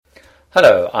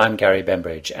Hello, I'm Gary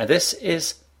Bembridge, and this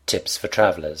is Tips for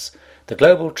Travellers, the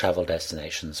Global Travel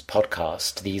Destinations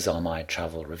podcast. These are my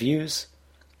travel reviews,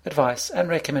 advice and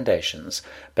recommendations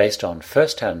based on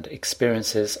first-hand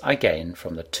experiences I gain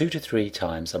from the 2 to 3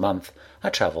 times a month I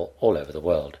travel all over the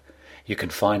world. You can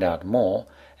find out more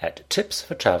at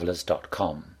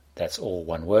tipsfortravellers.com. That's all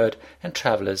one word, and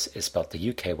Travellers is spelled the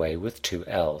UK way with 2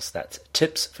 L's. That's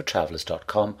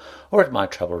tipsfortravellers.com or at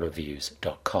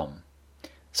mytravelreviews.com.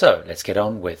 So let's get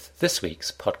on with this week's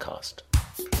podcast.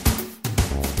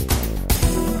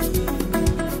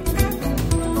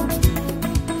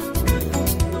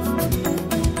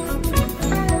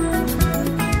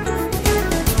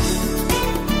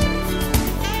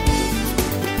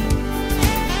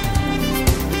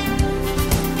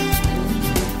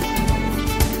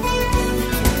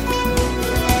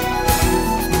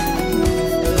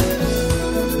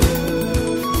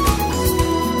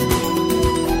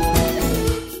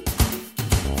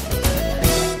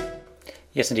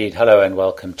 Yes, indeed. Hello and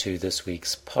welcome to this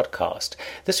week's podcast.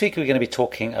 This week we're going to be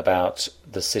talking about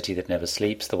the city that never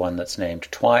sleeps, the one that's named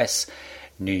twice,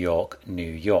 New York, New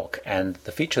York. And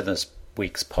the feature of this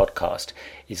week's podcast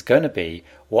is going to be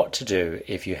what to do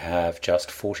if you have just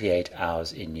 48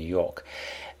 hours in New York.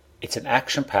 It's an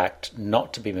action-packed,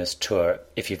 not to be missed tour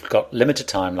if you've got limited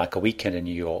time, like a weekend in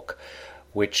New York,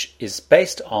 which is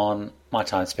based on my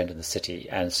time spent in the city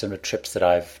and similar trips that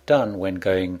I've done when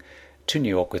going to New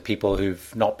York with people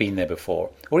who've not been there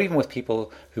before, or even with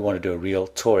people who want to do a real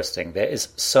tourist thing. There is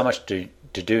so much to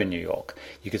do in New York.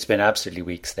 You could spend absolutely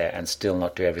weeks there and still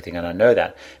not do everything, and I know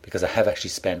that because I have actually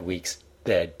spent weeks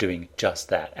there doing just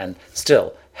that and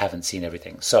still haven't seen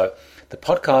everything. So the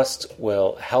podcast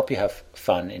will help you have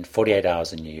fun in 48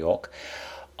 hours in New York.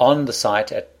 On the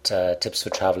site at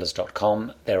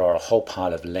tipsfortravellers.com, there are a whole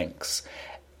pile of links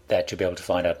that you'll be able to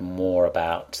find out more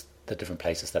about the different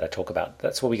places that I talk about.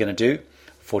 That's what we're going to do,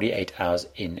 48 hours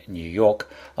in New York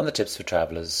on the Tips for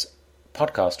Travellers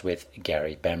podcast with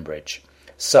Gary Bembridge.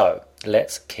 So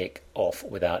let's kick off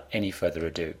without any further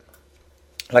ado.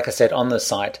 Like I said, on the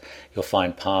site you'll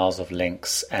find piles of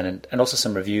links and also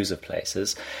some reviews of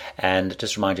places. And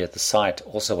just remind you at the site,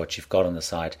 also what you've got on the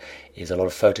site is a lot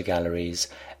of photo galleries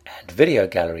and video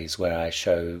galleries where I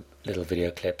show little video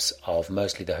clips of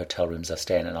mostly the hotel rooms I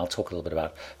stay in, and I'll talk a little bit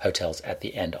about hotels at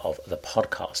the end of the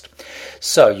podcast.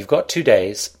 So you've got 2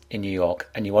 days in New York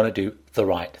and you want to do the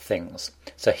right things.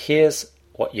 So here's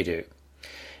what you do.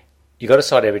 You've got to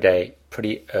start every day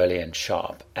pretty early and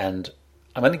sharp, and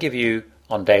I'm going to give you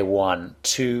on day 1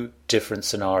 2 different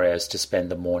scenarios to spend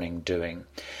the morning doing.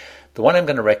 The one I'm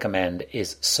going to recommend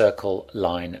is Circle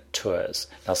Line Tours.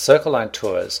 Now Circle Line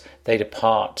Tours, they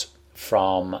depart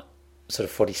from sort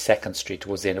of 42nd Street,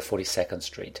 towards the end of 42nd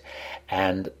Street.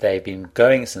 And they've been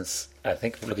going since, I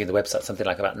think, looking at the website, something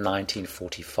like about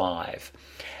 1945.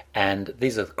 And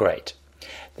these are great.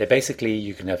 They're basically,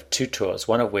 you can have 2 tours,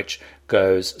 one of which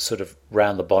goes sort of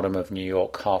round the bottom of New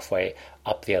York, halfway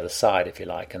up the other side, if you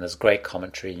like. And there's great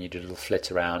commentary, and you do a little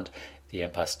flit around the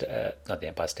not the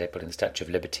Empire State Building, the Statue of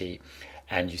Liberty,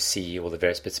 and you see all the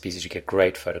various bits and pieces. You get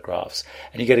great photographs,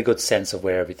 and you get a good sense of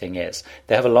where everything is.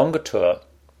 They have a longer tour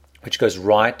which goes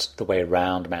right the way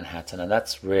around Manhattan, and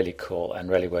that's really cool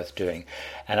and really worth doing.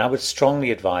 And I would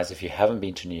strongly advise, if you haven't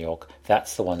been to New York,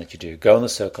 that's the one that you do. Go on the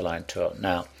Circle Line tour.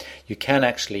 Now, you can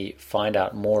actually find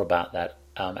out more about that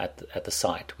at the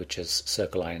site, which is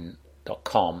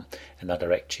circleline.com, and they'll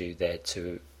direct you there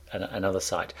to another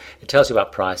site. It tells you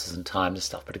about prices and times and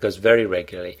stuff, but it goes very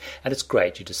regularly, and it's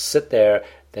great. You just sit there,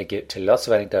 they tell you lots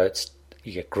of anecdotes,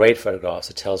 you get great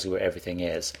photographs, it tells you where everything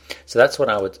is. So that's what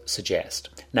I would suggest.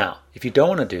 Now, if you don't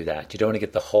want to do that, you don't want to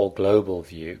get the whole global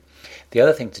view, the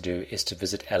other thing to do is to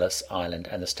visit Ellis Island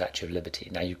and the Statue of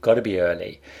Liberty. Now, you've got to be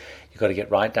early. You've got to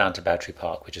get right down to Battery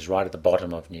Park, which is right at the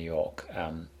bottom of New York.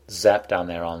 Zap down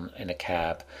there in a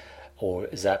cab, or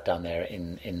zap down there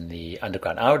in the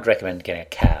underground. I would recommend getting a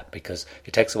cab because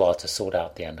it takes a while to sort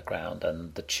out the underground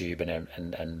and the tube and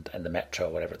the metro,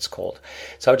 whatever it's called.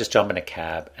 So I would just jump in a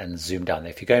cab and zoom down there.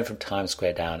 If you're going from Times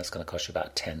Square down, it's going to cost you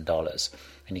about $10,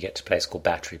 and you get to a place called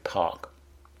Battery Park,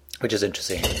 which is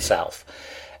interesting in itself.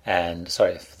 And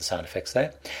sorry for the sound effects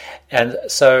there. And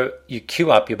so you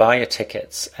queue up, you buy your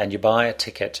tickets, and you buy a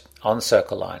ticket on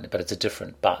Circle Line, but it's a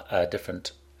different boat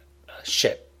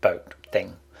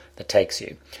thing that takes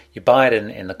you. You buy it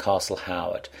in the Castle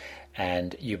Howard,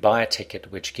 and you buy a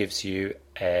ticket which takes you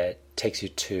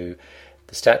to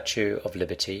the Statue of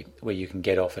Liberty, where you can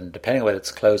get off, and depending on whether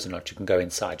it's closed or not, you can go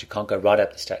inside. You can't go right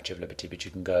up the Statue of Liberty, but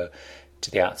you can go to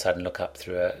the outside and look up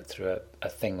through a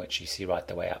thing which you see right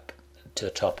the way up to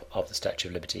the top of the Statue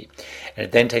of Liberty. And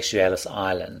it then takes you to Ellis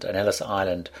Island. And Ellis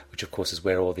Island, which of course is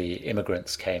where all the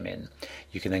immigrants came in,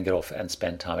 you can then get off and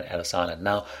spend time at Ellis Island.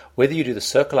 Now, whether you do the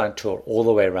Circle Line tour all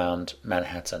the way around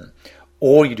Manhattan,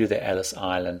 or you do the Ellis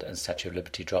Island and Statue of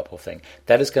Liberty drop-off thing,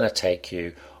 that is going to take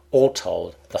you, all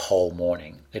told, the whole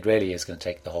morning. It really is going to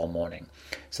take the whole morning.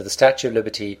 So the Statue of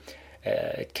Liberty,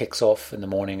 it kicks off in the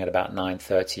morning at about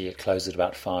 9:30. It closes at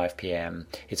about 5 p.m.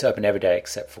 It's open every day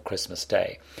except for Christmas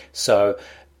Day. So,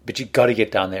 but you've got to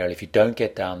get down there early. If you don't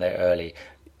get down there early,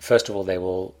 first of all, they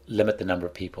will limit the number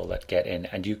of people that get in,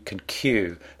 and you can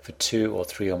queue for 2 or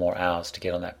 3 or more hours to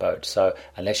get on that boat. So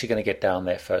unless you're going to get down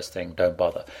there first thing, don't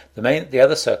bother. The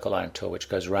other Circle Line tour, which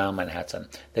goes around Manhattan,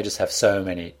 they just have so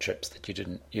many trips that you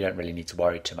don't really need to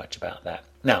worry too much about that.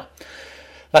 Now,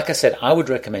 like I said, I would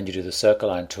recommend you do the Circle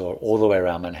Line tour all the way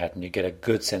around Manhattan. You get a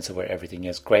good sense of where everything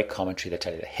is. Great commentary. They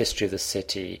tell you the history of the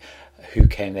city, who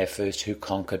came there first, who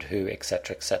conquered who,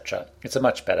 etc., etc. It's a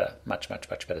much better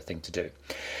thing to do.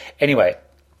 Anyway,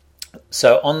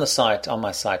 so on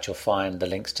my site, you'll find the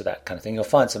links to that kind of thing. You'll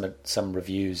find some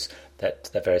reviews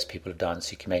that various people have done, so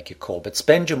you can make your call. But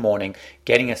spend your morning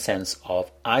getting a sense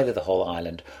of either the whole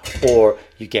island, or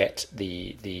you get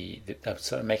I'm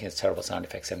sort of making this terrible sound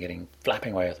effects. I'm getting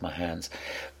flapping away with my hands.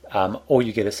 Or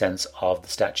you get a sense of the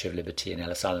Statue of Liberty in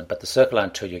Ellis Island. But the Circle Line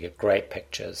tour, you get great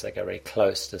pictures. They go very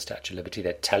close to the Statue of Liberty.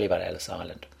 They tell you about Ellis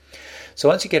Island. So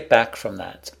once you get back from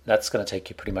that, that's going to take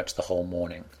you pretty much the whole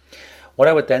morning. What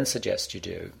I would then suggest you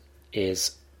do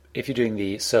is, if you're doing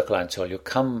the Circle Line tour, you'll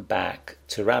come back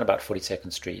to around about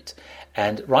 42nd Street,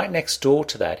 and right next door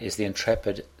to that is the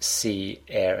Intrepid Sea,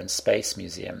 Air and Space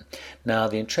Museum. Now,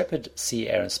 the Intrepid Sea,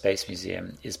 Air and Space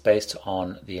Museum is based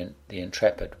on the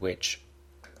Intrepid, which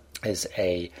is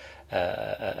a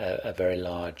very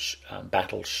large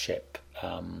battleship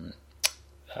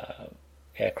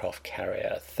aircraft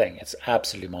carrier thing. It's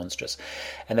absolutely monstrous.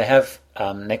 And they have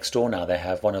next door now, they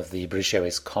have one of the British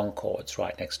Airways Concords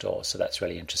right next door, so that's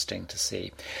really interesting to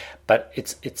see. But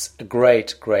it's a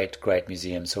great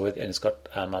museum. So and it's got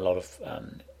a lot of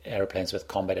aeroplanes, with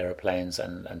combat aeroplanes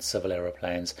and civil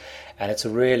aeroplanes, and it's a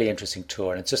really interesting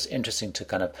tour, and it's just interesting to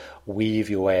kind of weave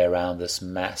your way around this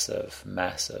massive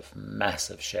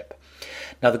ship.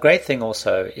 Now, the great thing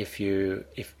also, even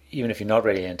if you're not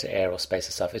really into air or space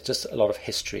and stuff, it's just a lot of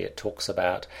history. It talks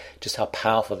about just how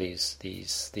powerful these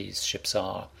ships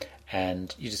are,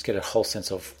 and you just get a whole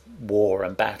sense of war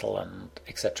and battle and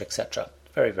etc., etc.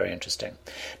 Very interesting.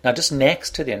 Now, just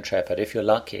next to the Intrepid, if you're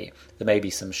lucky, there may be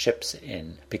some ships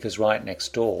in, because right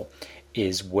next door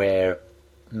is where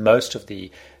most of the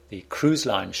cruise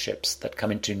line ships that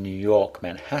come into New York,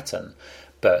 Manhattan,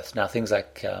 berth. Now, things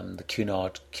like the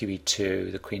Cunard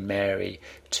QE2, the Queen Mary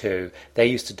 2, they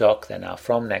used to dock there. Now,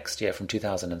 from next year, from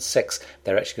 2006,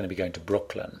 they're actually going to be going to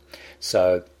Brooklyn.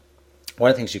 So one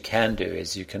of the things you can do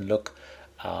is you can look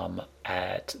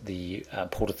at the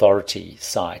Port Authority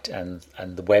site and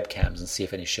the webcams and see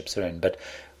if any ships are in. But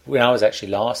when I was actually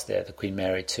last there, the Queen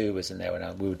Mary 2 was in there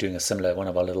when we were doing a similar one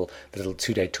of our little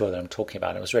 2-day tour that I'm talking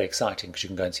about. And it was very exciting because you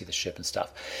can go and see the ship and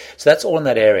stuff. So that's all in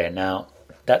that area. Now,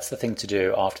 that's the thing to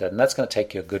do after that, and that's going to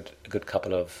take you a good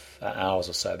couple of hours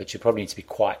or so, but you probably need to be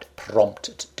quite prompt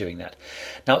at doing that.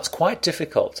 Now, it's quite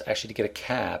difficult actually to get a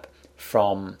cab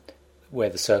from where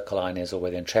the Circle Line is or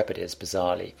where the Intrepid is,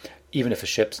 bizarrely, even if a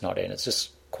ship's not in. It's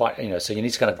just quite, so you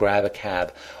need to kind of grab a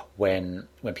cab when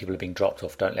people are being dropped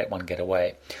off. Don't let one get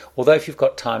away. Although if you've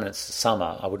got time and it's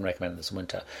summer, I wouldn't recommend this in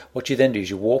winter. What you then do is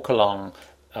you walk along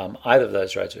either of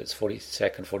those roads, whether it's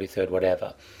 42nd, 43rd,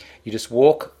 whatever. You just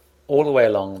walk all the way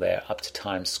along there up to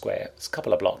Times Square. It's a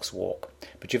couple of blocks walk,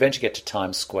 but you eventually get to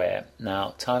Times Square.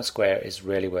 Now, Times Square is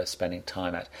really worth spending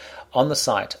time at. On the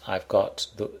site, I've got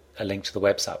a link to the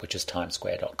website, which is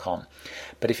timessquare.com.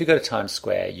 But if you go to Times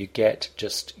Square, you get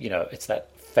just, it's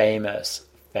that famous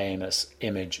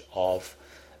image of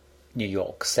New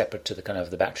York, separate to the kind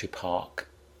of the Battery Park,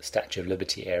 Statue of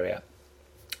Liberty area.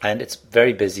 And it's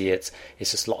very busy. It's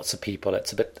just lots of people.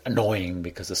 It's a bit annoying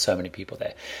because there's so many people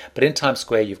there. But in Times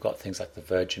Square, you've got things like the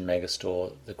Virgin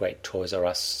Megastore, the great Toys R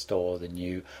Us store, the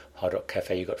new Hard Rock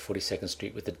Cafe. You've got 42nd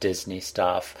Street with the Disney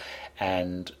stuff,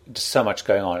 and just so much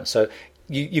going on. So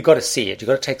you've got to see it. You've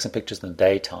got to take some pictures in the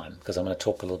daytime, because I'm going to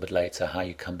talk a little bit later how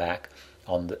you come back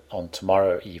on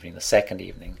tomorrow evening, the second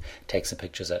evening, take some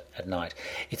pictures at night.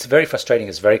 It's very frustrating.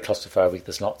 It's very claustrophobic.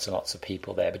 There's lots and lots of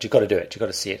people there, but you've got to do it. You've got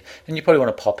to see it. And you probably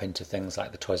want to pop into things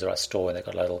like the Toys R Us store, and they've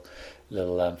got a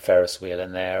little Ferris wheel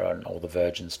in there, or the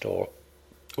Virgin store,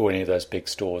 or any of those big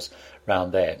stores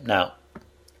around there. Now,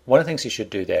 one of the things you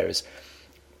should do there is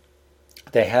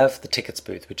they have the tickets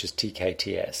booth, which is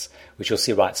TKTS, which you'll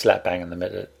see right slap bang in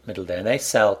the middle there. And they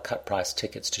sell cut price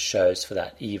tickets to shows for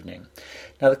that evening.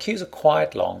 Now, the queues are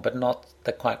quite long, but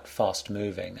they're quite fast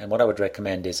moving. And what I would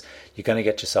recommend is you're going to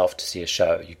get yourself to see a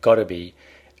show. You've got to be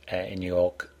in New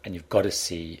York, and you've got to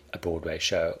see a Broadway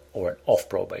show or an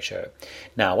off-Broadway show.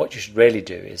 Now, what you should really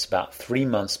do is about 3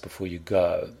 months before you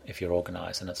go, if you're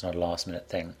organised and it's not a last-minute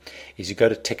thing, is you go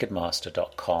to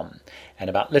Ticketmaster.com, and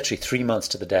about literally 3 months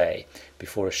to the day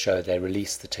before a show, they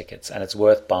release the tickets, and it's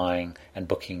worth buying and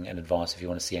booking in advance if you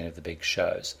want to see any of the big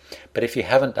shows. But if you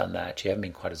haven't done that, you haven't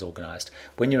been quite as organised,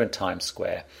 when you're in Times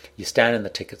Square, you stand in the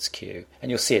tickets queue,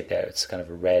 and you'll see it there. It's kind of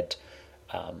a red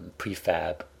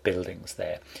prefab buildings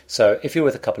there. So if you're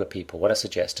with a couple of people, what I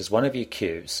suggest is one of you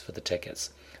queues for the tickets.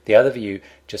 The other of you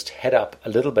just head up a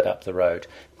little bit up the road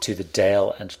to the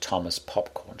Dale and Thomas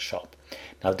popcorn shop.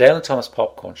 Now, the Dale and Thomas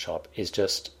popcorn shop is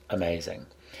just amazing.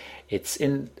 It's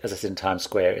in, as I said, in Times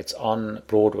Square. It's on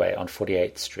Broadway on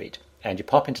 48th Street. And you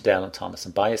pop into Dale and Thomas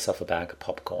and buy yourself a bag of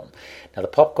popcorn. Now, the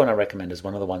popcorn I recommend is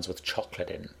one of the ones with chocolate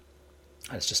in.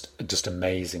 And it's just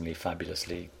amazingly,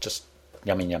 fabulously, just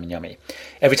yummy, yummy, yummy.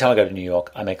 Every time I go to New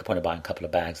York, I make a point of buying a couple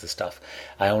of bags of stuff.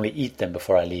 I only eat them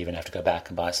before I leave and have to go back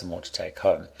and buy some more to take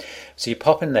home. So you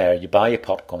pop in there, you buy your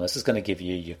popcorn. This is going to give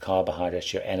you your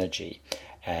carbohydrates, your energy,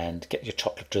 and get your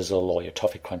chocolate drizzle or your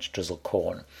toffee crunch drizzle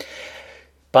corn.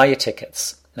 Buy your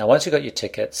tickets. Now, once you've got your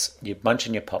tickets, you munch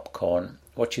in your popcorn.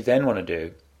 What you then want to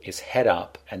do is head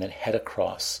up and then head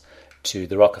across to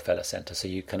the Rockefeller Center. So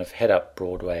you kind of head up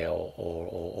Broadway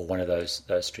or one of those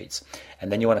streets.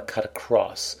 And then you want to cut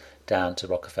across down to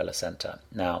Rockefeller Center.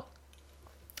 Now,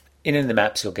 in the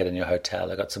maps you'll get in your hotel,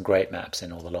 they've got some great maps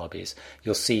in all the lobbies.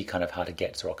 You'll see kind of how to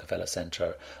get to Rockefeller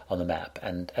Center on the map.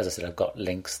 And as I said, I've got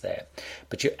links there.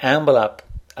 But you amble up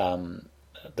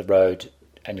the road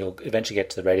and you'll eventually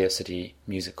get to the Radio City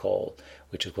Music Hall,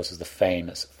 which of course is the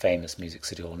famous Music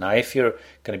City Hall. Now, if you're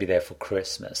going to be there for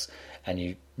Christmas, and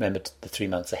you remember the 3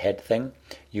 months ahead thing,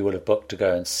 you would have booked to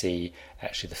go and see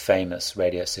actually the famous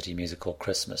Radio City Music Hall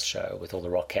Christmas show with all the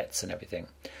Rockettes and everything.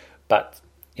 But,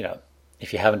 you know,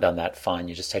 if you haven't done that, fine,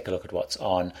 you just take a look at what's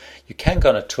on. You can go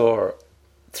on a tour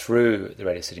through the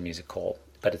Radio City Music Hall,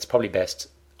 but it's probably best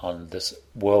on this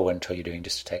whirlwind tour you're doing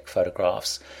just to take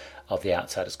photographs of the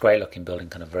outside. It's a great looking building,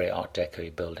 kind of very Art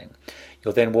Deco building.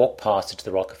 You'll then walk past it to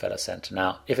the Rockefeller Center.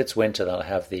 Now, if it's winter, they'll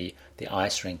have the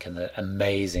ice rink and the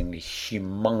amazingly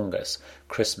humongous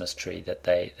Christmas tree that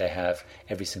they have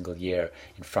every single year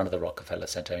in front of the Rockefeller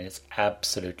Center. I mean, it's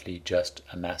absolutely just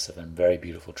a massive and very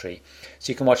beautiful tree.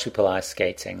 So you can watch people ice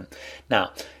skating.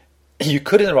 Now, you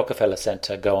could in the Rockefeller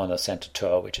Center go on a center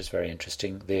tour, which is very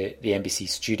interesting. The NBC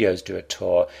studios do a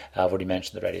tour. I've already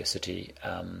mentioned the Radio City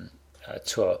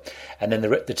tour. And then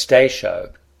the Today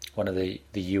Show, one of the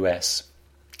US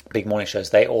big morning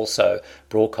shows, they also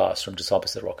broadcast from just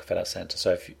opposite the Rockefeller Center.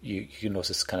 So if you can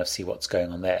also kind of see what's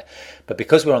going on there. But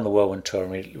because we're on the whirlwind tour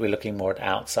and we're looking more at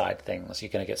outside things,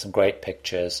 you're going to get some great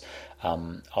pictures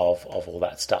of all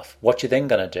that stuff. What you're then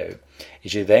going to do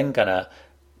is you're then going to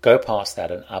go past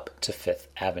that and up to Fifth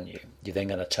Avenue. You're then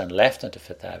going to turn left onto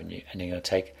Fifth Avenue and you're going to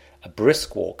take a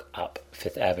brisk walk up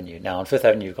Fifth Avenue. Now, on Fifth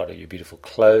Avenue, you've got your beautiful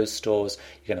clothes stores.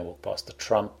 You're going to walk past the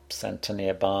Trump Center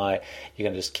nearby. You're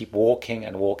going to just keep walking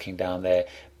and walking down there,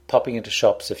 popping into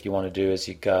shops if you want to do as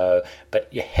you go. But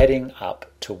you're heading up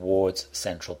towards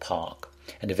Central Park.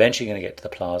 And eventually you're going to get to the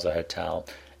Plaza Hotel.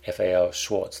 FAO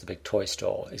Schwartz, the big toy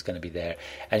store, is going to be there.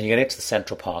 And you're going to get to the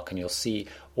Central Park and you'll see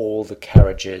all the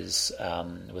carriages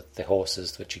with the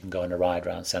horses which you can go on a ride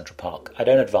around Central Park. I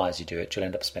don't advise you do it. You'll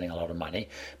end up spending a lot of money.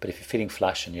 But if you're feeling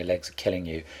flush and your legs are killing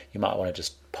you, you might want to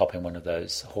just pop in one of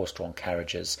those horse-drawn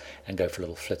carriages and go for a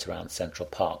little flit around Central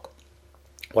Park.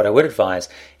 What I would advise,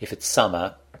 if it's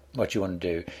summer, what you want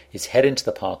to do is head into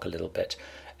the park a little bit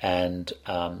and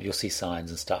you'll see signs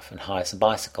and stuff and hire some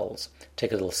bicycles.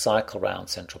 Take a little cycle around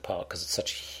Central Park because it's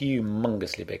such a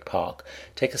humongously big park.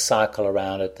 Take a cycle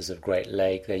around it. There's a great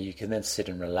lake there. You can then sit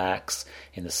and relax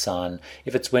in the sun.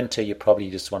 If it's winter, you probably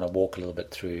just want to walk a little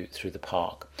bit through the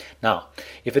park. Now,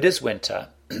 if it is winter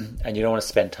and you don't want to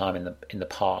spend time in the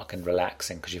park and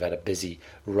relaxing because you've had a busy,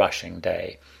 rushing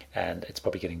day and it's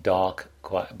probably getting dark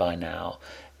quite by now,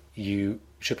 you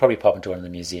should probably pop into one of the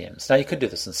museums. Now, you could do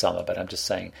this in summer, but I'm just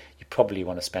saying you probably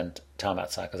want to spend time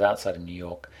outside because outside in New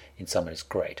York in summer is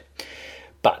great.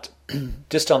 But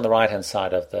just on the right-hand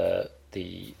side of the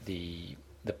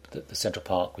Central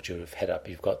Park, which you would head up,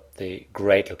 you've got the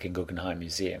great-looking Guggenheim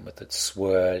Museum with its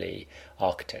swirly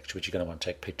architecture, which you're going to want to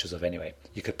take pictures of anyway.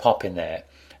 You could pop in there.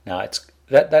 Now, it's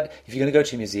that if you're going to go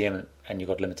to a museum and you've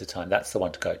got limited time, that's the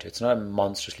one to go to. It's not a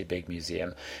monstrously big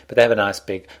museum, but they have a nice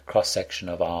big cross-section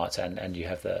of art, and you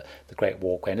have the Great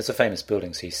Walkway, and it's a famous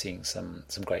building, so you're seeing some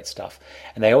great stuff.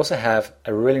 And they also have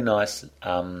a really nice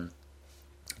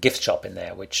gift shop in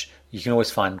there, which you can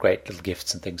always find great little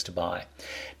gifts and things to buy.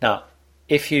 Now,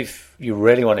 if you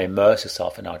really want to immerse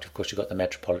yourself in art, of course, you've got the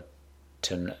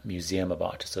Metropolitan Museum of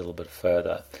Art just a little bit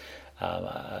further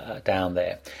down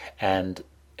there. And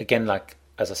again, like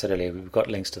as I said earlier, we've got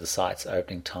links to the sites,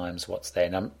 opening times, what's there.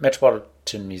 Now,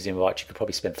 Metropolitan Museum of Art, you could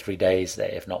probably spend 3 days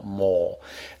there, if not more.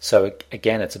 So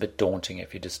again, it's a bit daunting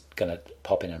if you're just going to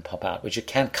pop in and pop out, which you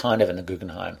can kind of in the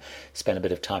Guggenheim, spend a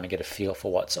bit of time and get a feel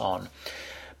for what's on.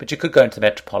 But you could go into the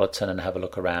Metropolitan and have a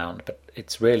look around. But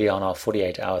it's really on our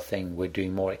 48-hour thing, we're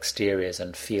doing more exteriors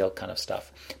and feel kind of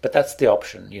stuff. But that's the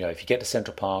option. You know, if you get to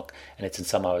Central Park and it's in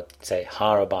summer, I would say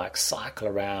hire a bike, cycle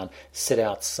around, sit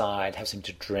outside, have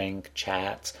something to drink,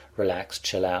 chat, relax,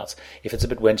 chill out. If it's a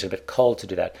bit winter, a bit cold to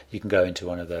do that, you can go into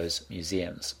one of those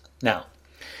museums. Now,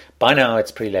 by now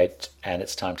it's pretty late and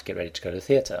it's time to get ready to go to the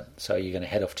theatre. So you're going to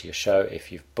head off to your show.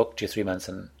 If you've booked your 3 months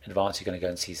in advance, you're going to go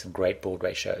and see some great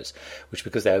Broadway shows, which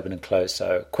because they open and close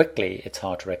so quickly, it's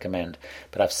hard to recommend.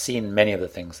 But I've seen many of the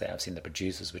things there. I've seen The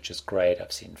Producers, which is great.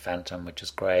 I've seen Phantom, which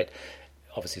is great.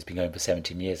 Obviously, it's been going for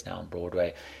 17 years now on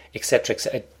Broadway, etc.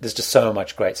 There's just so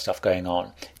much great stuff going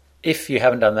on. If you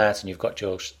haven't done that and you've got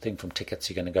your thing from tickets,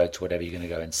 you're going to go to whatever you're going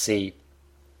to go and see.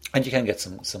 And you can get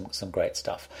some great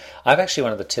stuff. One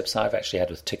of the tips I've actually had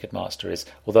with Ticketmaster is,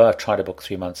 although I've tried to book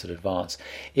 3 months in advance,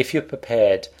 if you're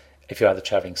prepared, if you're either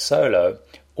traveling solo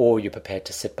or you're prepared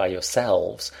to sit by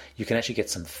yourselves, you can actually get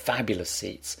some fabulous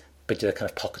seats, but they're kind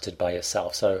of pocketed by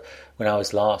yourself. So when I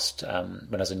was when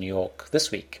I was in New York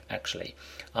this week, actually,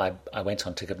 I went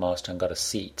on Ticketmaster and got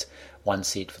one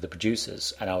seat for The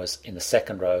Producers, and I was in the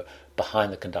second row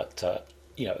behind the conductor,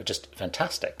 just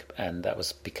fantastic. And that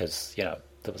was because,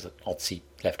 there was an odd seat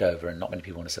left over and not many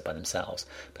people want to sit by themselves,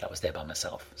 but I was there by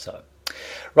myself. So,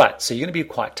 right, so you're going to be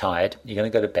quite tired. You're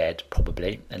going to go to bed,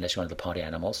 probably, unless you're one of the party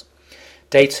animals.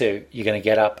 Day 2, you're going to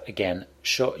get up again,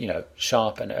 sharp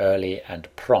and early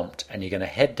and prompt, and you're going to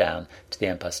head down to the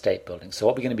Empire State Building. So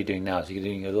what we're going to be doing now is you're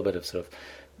doing a little bit of sort of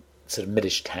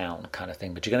midish town kind of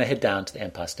thing, but you're going to head down to the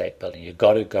Empire State Building. You've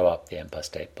got to go up the Empire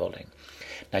State Building.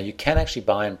 Now, you can actually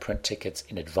buy and print tickets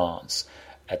in advance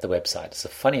at the website. It's a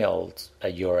funny old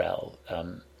URL.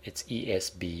 It's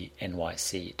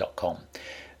esbnyc.com.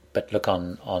 But look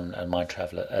on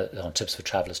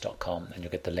tipsfortravelers.com and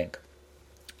you'll get the link.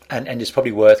 And it's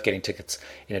probably worth getting tickets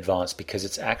in advance because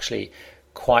it's actually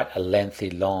quite a lengthy,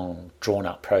 long,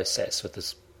 drawn-out process with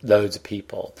this loads of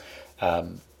people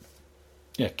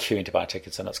queuing to buy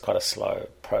tickets, and it's quite a slow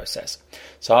process.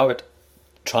 So I would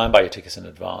try and buy your tickets in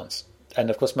advance. And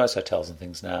of course, most hotels and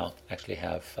things now actually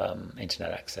have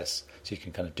internet access, so you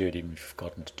can kind of do it even if you've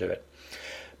forgotten to do it.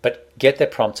 But get there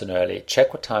prompt and early.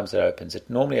 Check what times it opens. It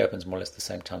normally opens more or less the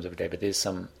same times every day, but there's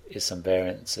some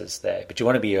variances there. But you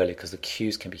want to be early because the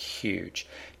queues can be huge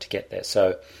to get there.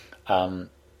 So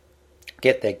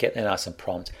get there nice and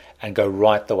prompt, and go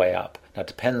right the way up. Now it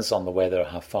depends on the weather,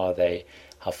 how far they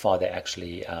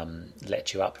actually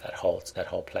let you up that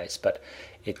whole place. But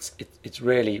it's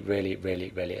really, really,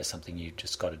 really, really is something you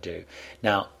just got to do.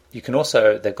 Now you can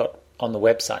also, they've got on the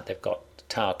website, they've got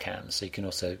tower cams, so you can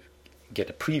also get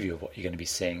a preview of what you're going to be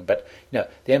seeing. But the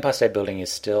Empire State Building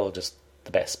is still just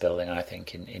the best building, I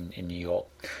think, in New York.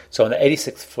 So on the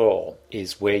 86th floor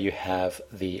is where you have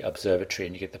the observatory,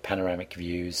 and you get the panoramic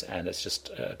views, and it's just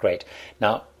great.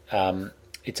 Now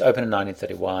it's open in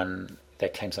 1931. They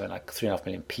claim something like 3.5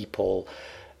 million people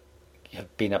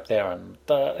have been up there, and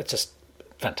it's just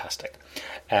fantastic.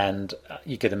 And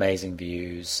you get amazing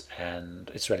views,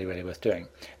 and it's really, really worth doing.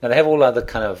 Now, they have all other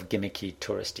kind of gimmicky,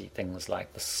 touristy things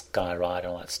like the Sky Ride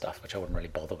and all that stuff, which I wouldn't really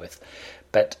bother with.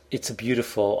 But it's a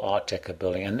beautiful Art Deco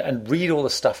building, and read all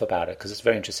the stuff about it, because it's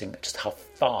very interesting just how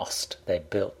fast they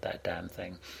built that damn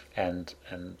thing. And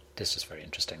it's just very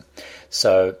interesting.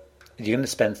 So you're going to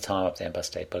spend time up the Empire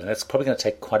State Building. That's probably going to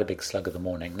take quite a big slug of the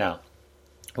morning. Now,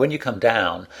 when you come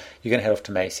down, you're going to head off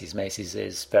to Macy's. Macy's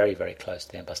is very, very close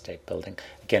to the Empire State Building.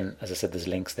 Again, as I said, there's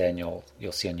links there, and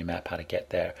you'll see on your map how to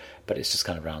get there. But it's just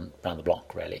kind of around the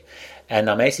block, really. And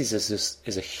now Macy's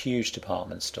is a huge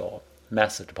department store,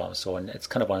 massive department store, and it's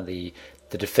kind of one of the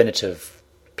definitive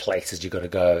places you've got to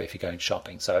go if you're going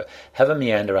shopping. So have a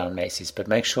meander around Macy's, but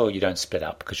make sure you don't split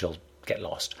up because you'll get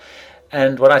lost.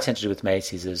 And what I tend to do with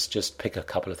Macy's is just pick a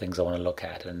couple of things I want to look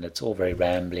at, and it's all very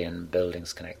rambly and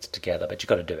buildings connected together, but you've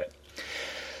got to do it.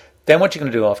 Then what you're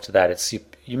going to do after that, it's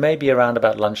you may be around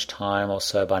about lunchtime or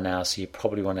so by now, so you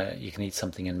probably you can eat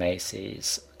something in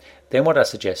Macy's. then what I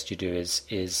suggest you do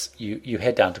is you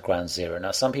head down to Ground Zero.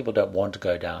 Now, some people don't want to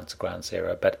go down to Ground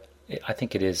Zero, but I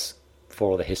think it is, for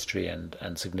all the history and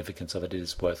significance of it,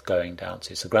 is worth going down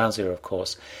to. So Ground Zero, of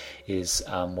course, is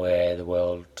where the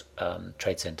World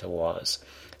Trade Center was.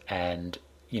 And,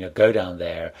 go down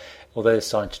there, although they're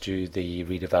starting to do the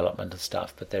redevelopment and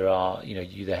stuff, but there are,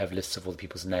 they have lists of all the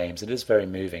people's names. It is very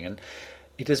moving, and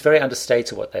it is very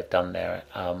understated what they've done there,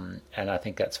 and I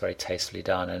think that's very tastefully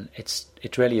done. And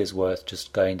it really is worth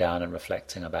just going down and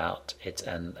reflecting about it,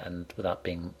 and without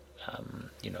being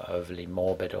overly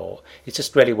morbid, or it's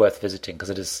just really worth visiting, because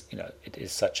it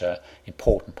is such a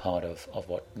important part of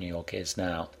what New York is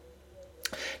now.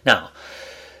 Now,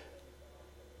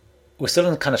 we're still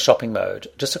in kind of shopping mode.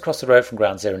 Just across the road from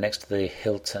Ground Zero, next to the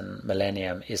Hilton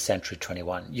Millennium, is Century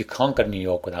 21. You can't go to New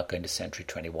York without going to Century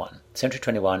 21. Century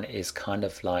 21 is kind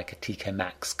of like a TK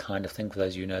Maxx kind of thing, for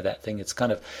those of you who know that thing. It's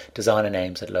kind of designer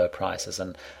names at lower prices,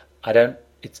 and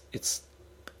it's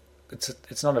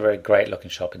not a very great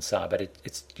looking shop inside, but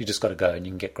you just got to go and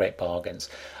you can get great bargains.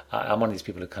 I'm one of these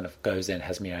people who kind of goes in,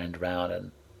 has me around,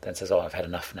 and then says, I've had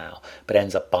enough now, but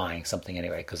ends up buying something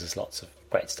anyway, because there's lots of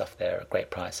great stuff there at great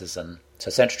prices. And so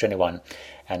Century 21,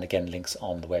 and again, links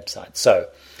on the website. So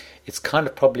it's kind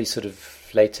of probably sort of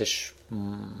late-ish,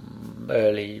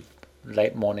 late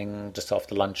morning, just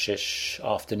after lunch-ish,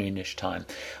 afternoon-ish time.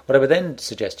 What I would then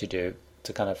suggest you do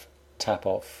to kind of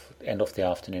end off the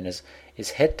afternoon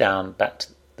is head down back to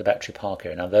the Battery Park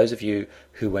area. Now, those of you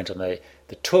who went on the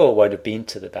tour won't have been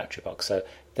to the Battery Park, so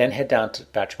then head down to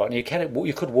Battery Park. Now,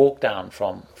 you could walk down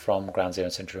from Ground Zero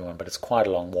and Century 1, but it's quite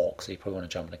a long walk, so you probably want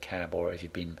to jump in a cab, or if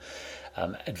you've been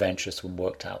adventurous and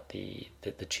worked out the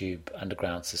tube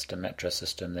underground system, metro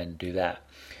system, then do that.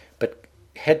 But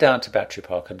head down to Battery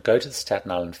Park and go to the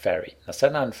Staten Island Ferry. Now,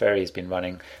 Staten Island Ferry has been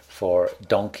running for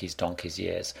donkey's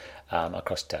years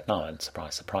across Staten Island,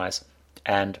 surprise, surprise.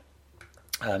 And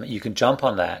you can jump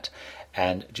on that,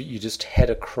 and you just head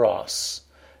across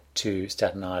to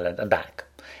Staten Island and back,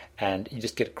 and you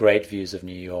just get great views of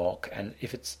New York. And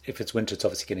if it's winter, it's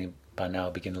obviously getting a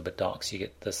little bit dark, so you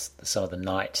get some of the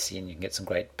night scene. You can get some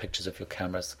great pictures of your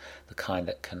cameras, the kind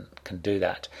that can do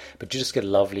that. But you just get a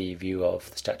lovely view of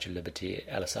the Statue of Liberty,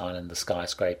 Ellis Island, the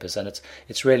skyscrapers, and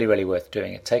it's really, really worth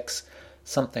doing. It takes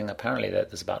something, apparently, that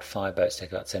there's about 5 boats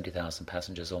take about 70,000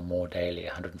 passengers or more daily,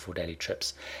 104 daily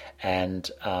trips,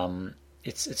 and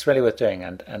it's really worth doing.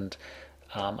 And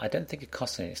I don't think it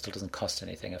costs anything. It still doesn't cost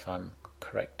anything, if I'm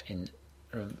correct in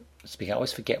speaking. I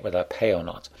always forget whether I pay or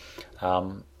not.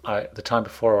 The time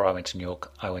before I went to New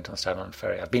York, I went on the Staten Island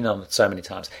Ferry. I've been on it so many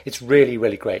times. It's really,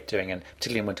 really great doing, and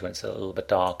particularly in winter when it's a little bit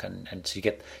dark, and so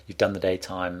you've done the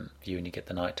daytime view and you get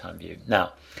the nighttime view.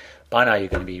 Now, by now you're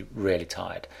going to be really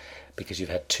tired, because you've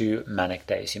had 2 manic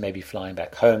days. You may be flying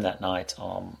back home that night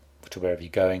to wherever you're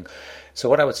going. So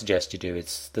what I would suggest you do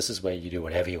this is where you do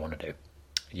whatever you want to do.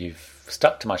 You've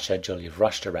stuck to my schedule, you've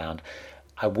rushed around.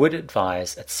 I would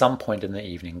advise at some point in the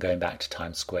evening going back to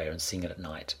Times Square and seeing it at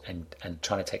night, and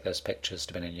trying to take those pictures,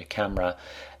 depending on your camera,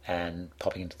 and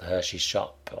popping into the Hershey's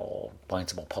shop or buying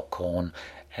some more popcorn,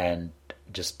 and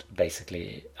just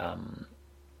basically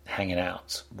hanging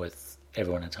out with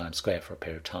everyone in Times Square for a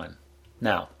period of time.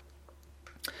 Now,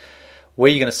 where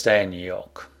are you going to stay in New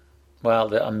York? Well,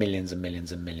 there are millions and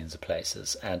millions and millions of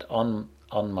places, and on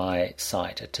my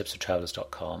site at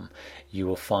tipsfortravellers.com, you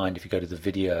will find, if you go to the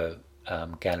video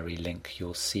gallery link,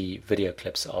 you'll see video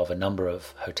clips of a number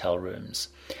of hotel rooms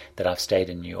that I've stayed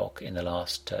in New York in the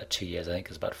last 2 years. I think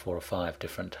there's about 4 or 5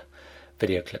 different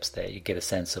video clips there. You get a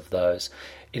sense of those.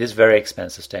 It is very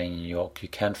expensive staying in New York. You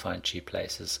can find cheap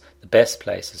places. The best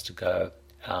places to go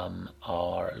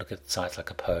are look at sites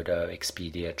like Apodo,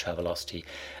 Expedia, Travelocity,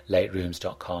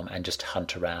 laterooms.com, and just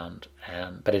hunt around.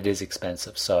 But it is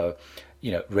expensive, so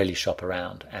really shop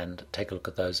around and take a look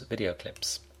at those video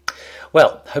clips.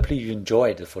 Well, hopefully you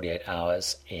enjoyed the 48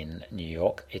 hours in New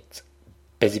York. It's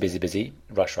busy,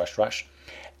 rush.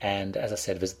 And as I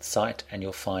said, visit the site and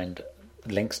you'll find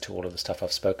links to all of the stuff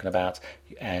I've spoken about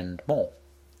and more.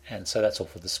 And so that's all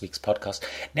for this week's podcast.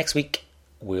 Next week,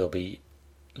 we'll be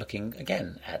looking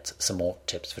again at some more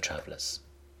tips for travelers.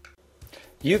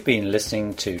 You've been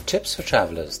listening to Tips for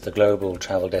Travelers, the global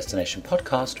travel destination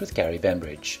podcast with Gary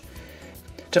Bembridge.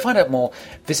 To find out more,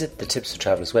 visit the Tips for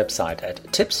Travelers website at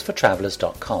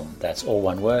tipsfortravellers.com. That's all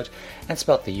one word, and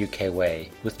spelt the UK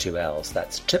way with 2 L's.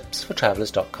 That's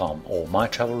tipsfortravellers.com or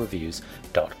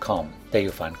mytravelreviews.com. There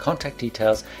you'll find contact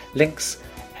details, links,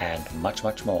 and much,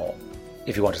 much more.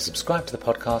 If you want to subscribe to the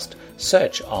podcast,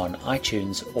 search on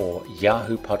iTunes or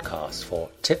Yahoo Podcasts for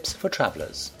Tips for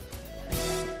Travelers.